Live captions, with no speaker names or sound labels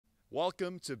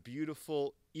Welcome to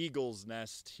beautiful Eagle's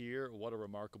Nest here. What a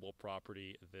remarkable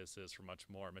property this is for much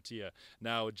more. Mattia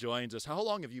now joins us. How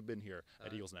long have you been here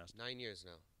at Eagle's Nest? 9 years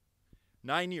now.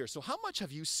 9 years. So how much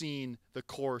have you seen the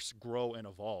course grow and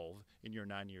evolve in your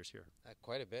 9 years here?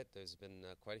 Quite a bit. There's been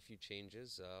quite a few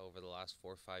changes over the last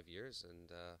 4 or 5 years, and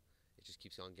it just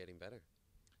keeps on getting better.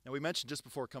 Now, we mentioned just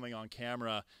before coming on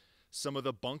camera some of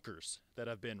the bunkers that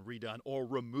have been redone or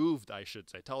removed, I should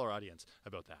say. Tell our audience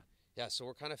about that. Yeah, so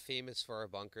we're kind of famous for our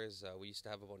bunkers. We used to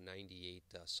have about 98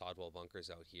 sodwell bunkers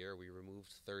out here. We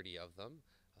removed 30 of them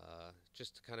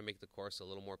just to kind of make the course a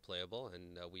little more playable,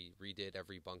 and we redid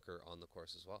every bunker on the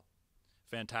course as well.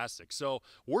 Fantastic. So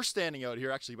we're standing out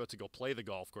here actually about to go play the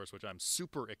golf course, which I'm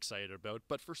super excited about.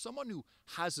 But for someone who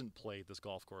hasn't played this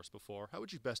golf course before, how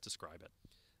would you best describe it?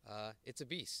 It's a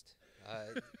beast.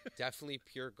 Definitely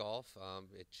pure golf.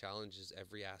 It challenges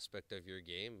every aspect of your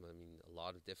game. I mean, a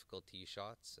lot of difficult tee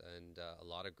shots and a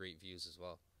lot of great views as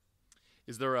well.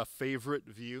 Is there a favorite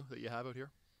view that you have out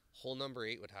here? Hole number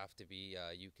 8 would have to be,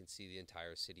 you can see the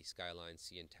entire city skyline,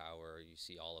 CN Tower, you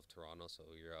see all of Toronto, so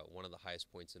you're at one of the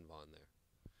highest points in Vaughan there.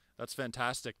 That's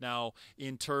fantastic. Now,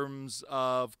 in terms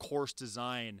of course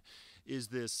design, is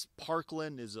this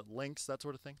parkland, is it links, that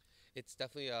sort of thing? It's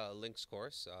definitely a links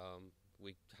course.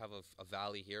 We have a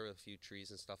valley here with a few trees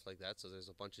and stuff like that, so there's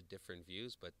a bunch of different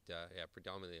views, but yeah,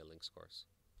 predominantly a links course.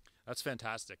 That's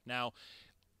fantastic. Now,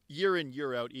 year in,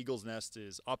 year out, Eagle's Nest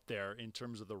is up there in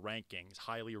terms of the rankings,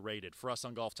 highly rated. For us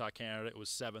on Golf Talk Canada, it was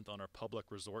 7th on our public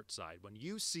resort side. When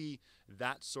you see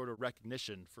that sort of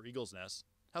recognition for Eagle's Nest,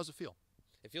 how's it feel?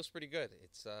 It feels pretty good.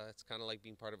 It's kind of like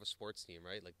being part of a sports team,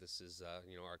 right? Like this is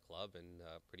our club, and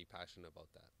pretty passionate about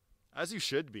that. As you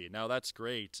should be. Now, that's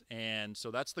great. And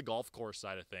so that's the golf course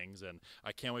side of things, and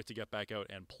I can't wait to get back out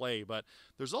and play. But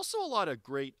there's also a lot of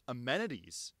great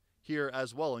amenities here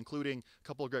as well, including a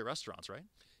couple of great restaurants, right?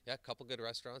 Yeah, a couple good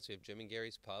restaurants. We have Jim and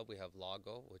Gary's Pub. We have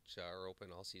Lago, which are open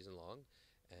all season long.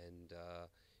 And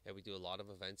yeah, we do a lot of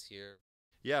events here.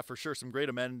 Yeah, for sure. Some great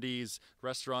amenities.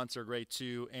 Restaurants are great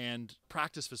too. And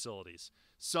practice facilities.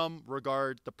 Some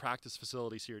regard the practice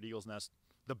facilities here at Eagle's Nest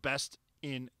the best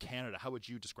in Canada. How would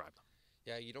you describe them?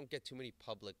 Yeah, you don't get too many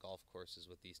public golf courses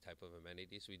with these type of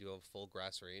amenities. We do have a full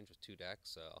grass range with 2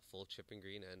 decks, a full chipping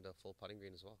green, and a full putting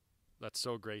green as well. That's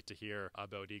so great to hear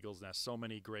about Eagle's Nest. So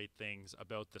many great things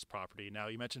about this property. Now,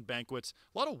 you mentioned banquets.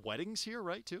 A lot of weddings here,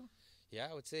 right, too? Yeah,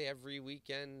 I would say every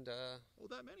weekend. Oh,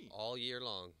 that many? All year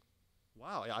long.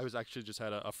 Wow, I was actually just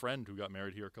had a friend who got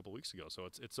married here a couple weeks ago, so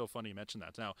it's so funny you mentioned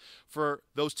that. Now, for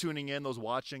those tuning in, those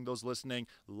watching, those listening,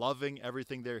 loving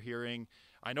everything they're hearing,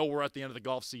 I know we're at the end of the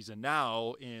golf season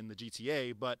now in the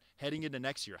GTA, but heading into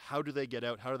next year, how do they get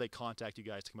out? How do they contact you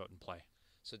guys to come out and play?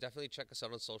 So definitely check us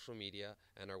out on social media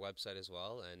and our website as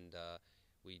well, and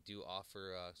we do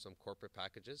offer some corporate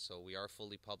packages. So we are a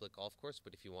fully public golf course,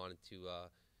 but if you wanted to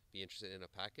be interested in a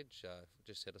package,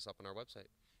 just hit us up on our website.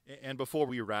 And before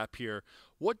we wrap here,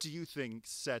 what do you think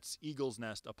sets Eagle's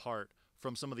Nest apart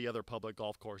from some of the other public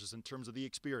golf courses in terms of the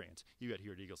experience you get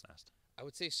here at Eagle's Nest? I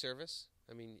would say service.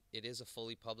 I mean, it is a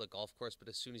fully public golf course, but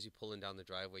as soon as you pull in down the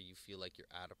driveway, you feel like you're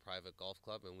at a private golf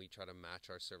club, and we try to match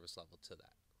our service level to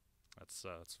that.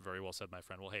 That's very well said, my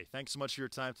friend. Well, hey, thanks so much for your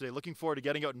time today. Looking forward to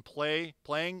getting out and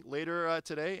playing later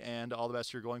today, and all the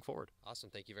best here going forward.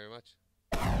 Awesome. Thank you very much.